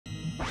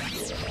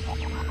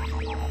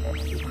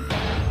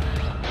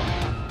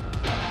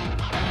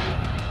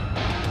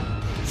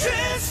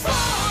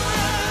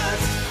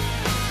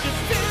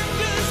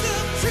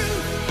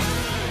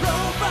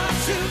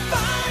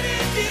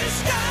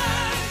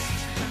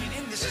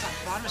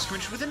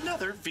Squinch with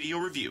another video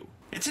review.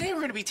 And today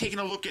we're going to be taking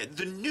a look at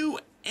the new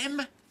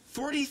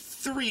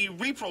M43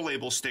 repro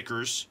label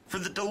stickers for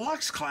the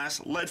Deluxe class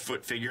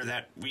Leadfoot figure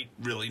that we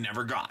really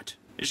never got.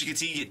 As you can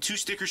see, you get two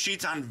sticker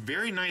sheets on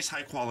very nice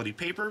high quality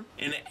paper,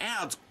 and it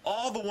adds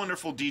all the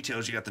wonderful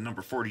details. You got the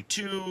number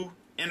 42,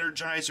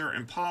 Energizer,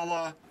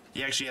 Impala.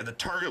 You actually have the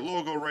Target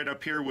logo right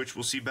up here, which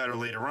we'll see better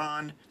later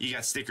on. You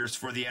got stickers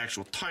for the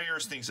actual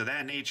tires, things of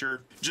that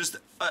nature. Just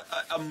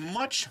a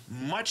much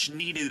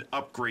needed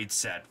upgrade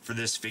set for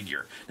this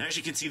figure. Now, as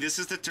you can see, this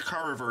is the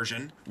Takara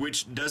version,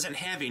 which doesn't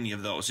have any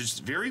of those. It's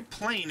very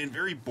plain and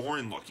very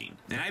boring looking.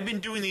 And I've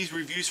been doing these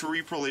reviews for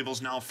repro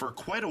labels now for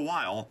quite a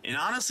while. And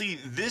honestly,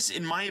 this,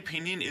 in my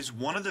opinion, is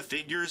one of the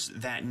figures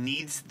that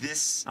needs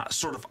this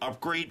sort of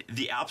upgrade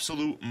the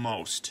absolute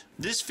most.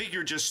 This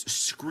figure just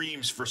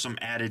screams for some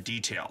added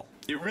detail.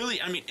 It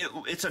really, I mean,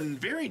 it's a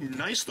very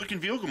nice looking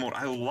vehicle mode.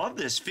 I love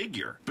this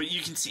figure, but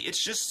you can see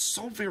it's just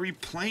so very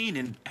plain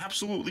and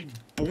absolutely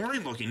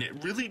boring looking.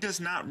 It really does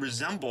not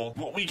resemble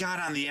what we got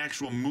on the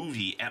actual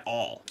movie at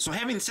all. So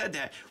having said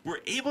that,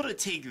 we're able to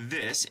take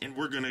this and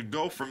we're going to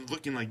go from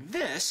looking like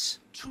this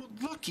to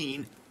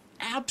looking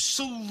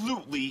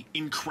absolutely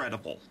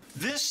incredible.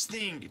 This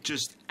thing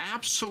just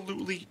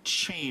absolutely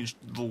changed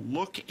the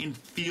look and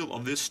feel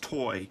of this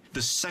toy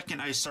the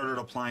second I started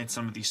applying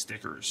some of these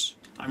stickers.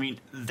 I mean,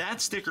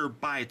 that sticker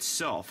by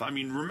itself, I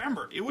mean,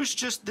 remember, it was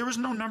just, there was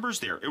no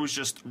numbers there. It was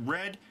just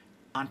red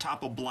on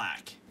top of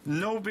black.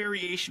 No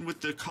variation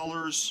with the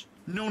colors,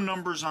 no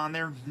numbers on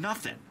there,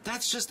 nothing.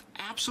 That's just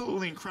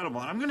absolutely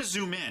incredible. And I'm going to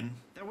zoom in.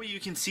 That way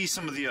you can see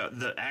some of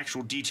the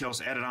actual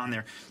details added on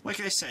there. Like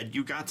I said,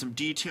 you got some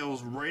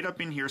details right up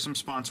in here, some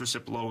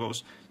sponsorship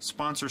logos.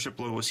 Sponsorship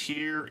logos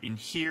here and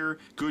here.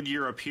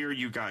 Goodyear up here.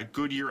 You got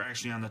Goodyear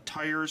actually on the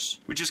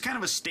tires, which is kind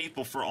of a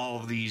staple for all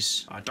of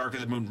these Dark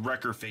of the Moon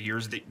Wrecker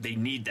figures. They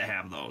need to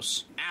have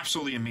those.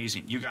 Absolutely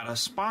amazing. You got a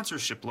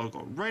sponsorship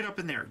logo right up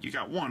in there. You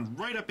got one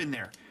right up in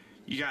there.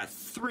 You got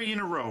three in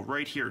a row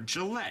right here.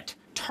 Gillette,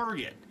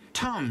 Target,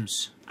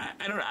 Tums.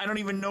 I don't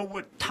even know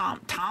what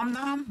Tom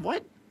Nom?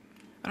 What?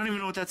 I don't even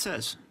know what that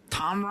says.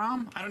 Tom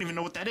Rom? I don't even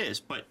know what that is,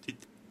 but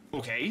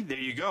okay, there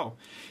you go.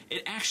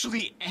 It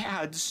actually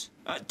adds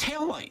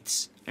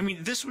taillights. I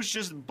mean, this was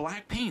just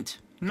black paint.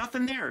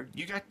 Nothing there.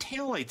 You got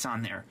taillights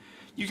on there.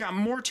 You got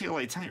more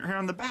taillights here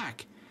on the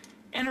back.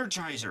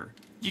 Energizer.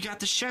 You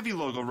got the Chevy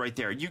logo right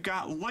there. You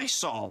got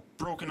Lysol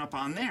broken up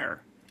on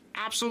there.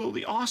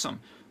 Absolutely awesome.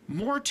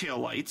 More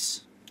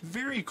taillights.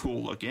 Very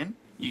cool looking.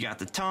 You got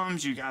the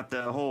Tums. You got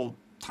the whole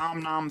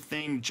Tom Nom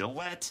thing,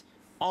 Gillette.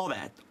 All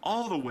that,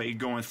 all the way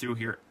going through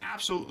here,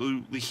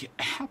 absolutely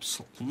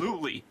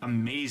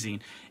amazing.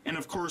 And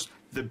of course,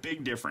 the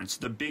big difference,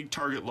 the big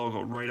Target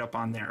logo right up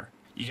on there.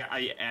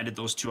 I added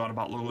those two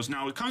Autobot logos.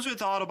 Now, it comes with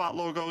the Autobot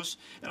logos.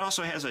 It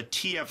also has a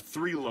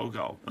TF3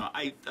 logo.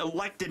 I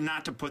elected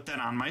not to put that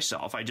on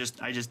myself. I just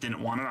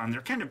didn't want it on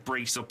there. Kind of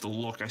breaks up the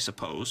look, I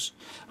suppose.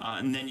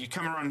 And then you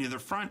come around to the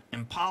front.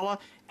 Impala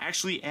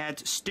actually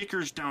adds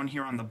stickers down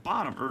here on the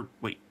bottom. Or,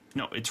 wait.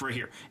 No, it's right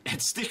here.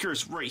 It's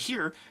stickers right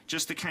here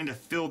just to kind of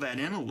fill that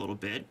in a little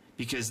bit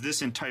because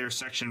this entire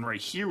section right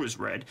here was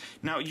red.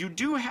 Now, you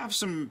do have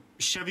some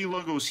Chevy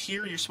logos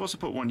here. You're supposed to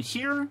put one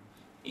here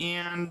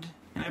and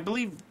I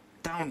believe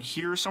down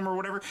here somewhere,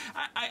 whatever.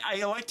 I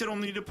elected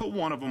only to put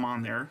one of them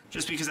on there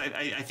just because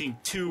I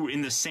think two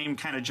in the same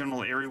kind of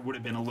general area would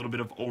have been a little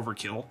bit of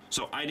overkill.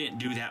 So I didn't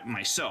do that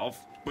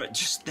myself. But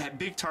just that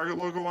big Target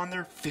logo on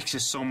there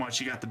fixes so much.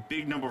 You got the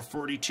big number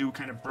 42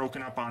 kind of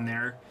broken up on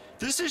there.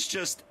 This is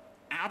just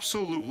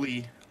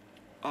absolutely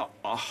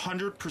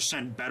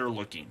 100% better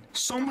looking.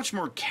 So much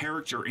more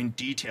character and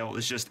detail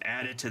is just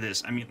added to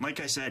this. I mean, like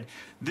I said,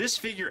 this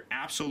figure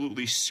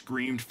absolutely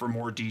screamed for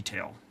more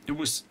detail. It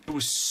was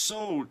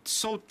so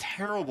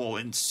terrible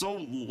and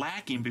so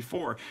lacking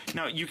before.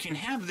 Now you can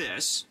have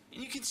this,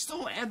 and you can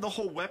still add the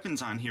whole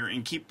weapons on here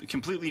and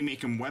completely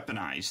make them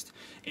weaponized.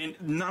 And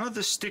none of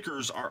the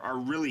stickers are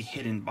really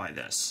hidden by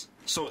this.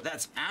 So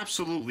that's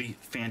absolutely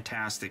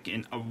fantastic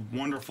and a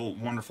wonderful,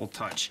 wonderful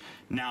touch.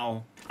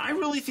 Now, I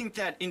really think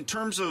that in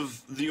terms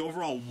of the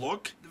overall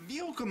look, the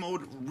vehicle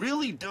mode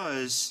really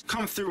does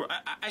come through,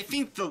 I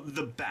think,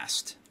 the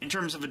best in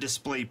terms of a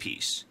display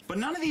piece. But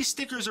none of these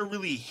stickers are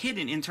really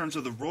hidden in terms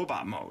of the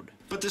robot mode.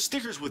 But the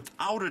stickers,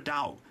 without a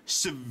doubt,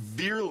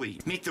 severely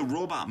make the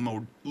robot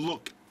mode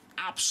look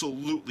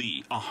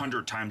absolutely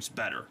 100 times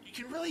better. You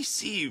can really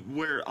see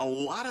where a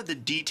lot of the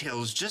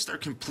details just are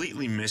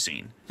completely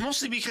missing.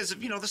 Mostly because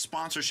of, you know, the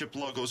sponsorship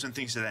logos and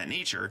things of that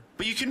nature.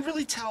 But you can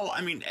really tell,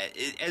 I mean,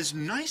 as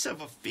nice of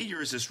a figure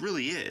as this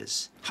really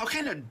is, how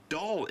kind of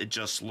dull it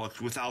just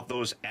looked without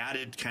those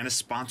added kind of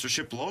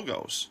sponsorship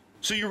logos.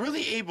 So you're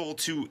really able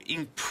to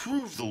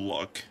improve the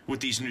look with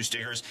these new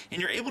stickers, and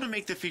you're able to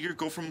make the figure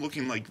go from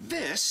looking like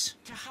this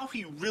to how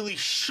he really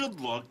should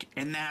look,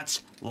 and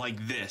that's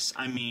like this.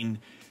 I mean,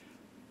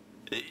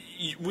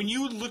 when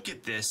you look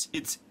at this,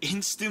 it's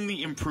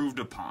instantly improved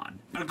upon.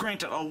 Now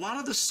granted, a lot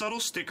of the subtle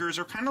stickers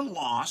are kind of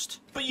lost,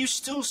 but you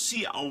still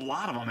see a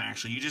lot of them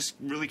actually. You just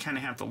really kind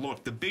of have to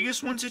look. The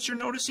biggest ones that you're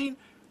noticing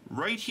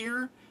right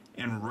here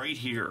and right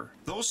here.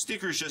 Those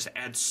stickers just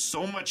add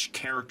so much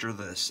character to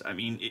this. I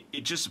mean,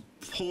 it just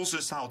pulls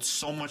this out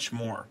so much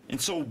more and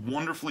so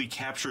wonderfully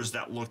captures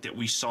that look that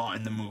we saw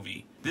in the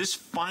movie. This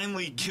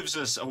finally gives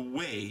us a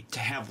way to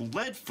have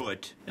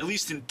Leadfoot, at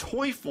least in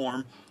toy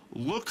form,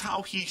 look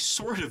how he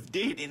sort of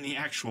did in the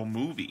actual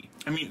movie.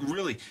 I mean,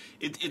 really,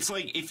 it's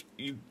like if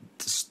you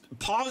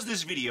pause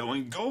this video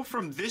and go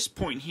from this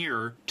point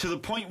here to the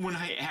point when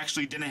I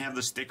actually didn't have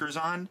the stickers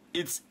on,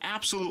 it's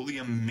absolutely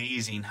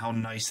amazing how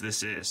nice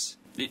this is.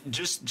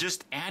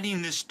 Just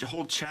adding this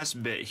whole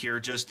chest bit here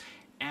just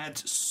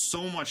adds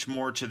so much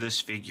more to this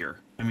figure.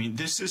 I mean,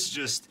 this is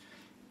just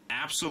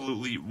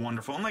absolutely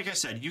wonderful. And like I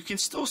said, you can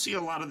still see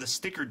a lot of the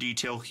sticker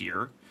detail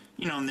here.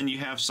 You know, and then you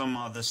have some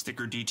of the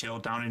sticker detail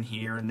down in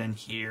here and then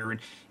here,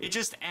 and it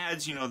just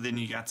adds, you know, then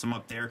you got some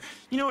up there.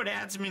 You know, it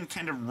adds them in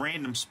kind of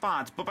random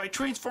spots, but by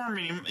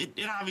transforming him, it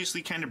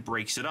obviously kind of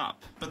breaks it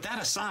up. But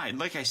that aside,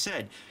 like I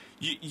said,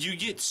 you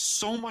get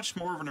so much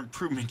more of an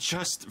improvement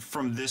just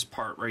from this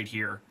part right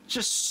here.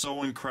 Just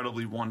so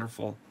incredibly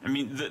wonderful. I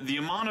mean, the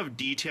amount of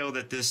detail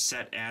that this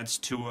set adds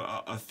to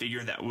a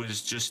figure that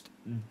was just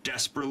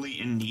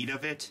desperately in need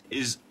of it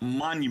is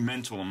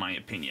monumental in my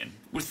opinion.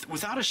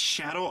 Without a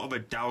shadow of a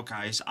doubt,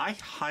 guys, I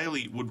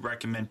highly would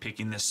recommend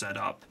picking this set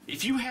up.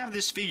 If you have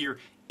this figure,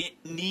 it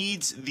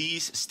needs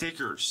these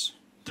stickers.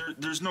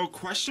 There's no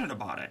question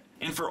about it.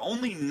 And for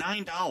only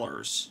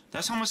 $9,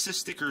 that's how much the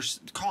stickers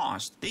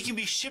cost. They can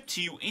be shipped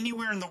to you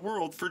anywhere in the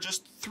world for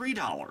just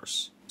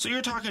 $3. So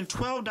you're talking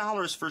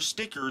 $12 for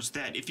stickers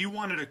that if you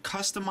wanted to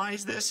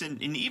customize this, and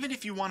even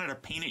if you wanted to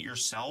paint it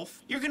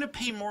yourself, you're going to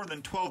pay more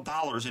than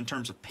 $12 in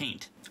terms of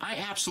paint. I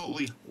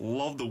absolutely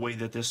love the way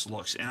that this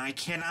looks, and I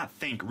cannot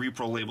thank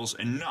Repro Labels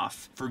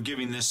enough for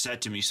giving this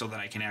set to me so that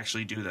I can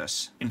actually do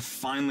this and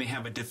finally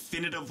have a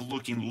definitive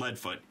looking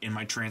Leadfoot in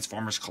my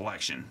Transformers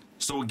collection.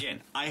 So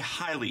again, I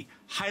highly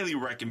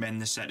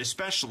recommend this set,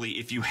 especially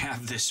if you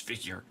have this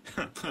figure.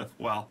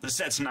 Well, the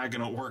set's not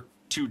going to work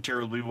too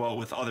terribly well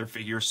with other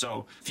figures,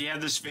 so if you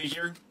have this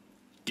figure,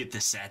 get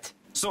the set.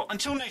 So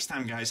until next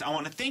time, guys, I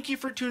want to thank you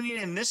for tuning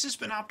in. This has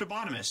been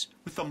Optibotimus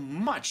with a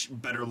much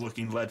better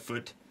looking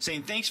Leadfoot,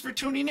 saying thanks for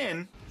tuning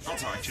in. I'll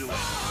talk to you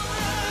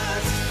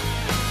later.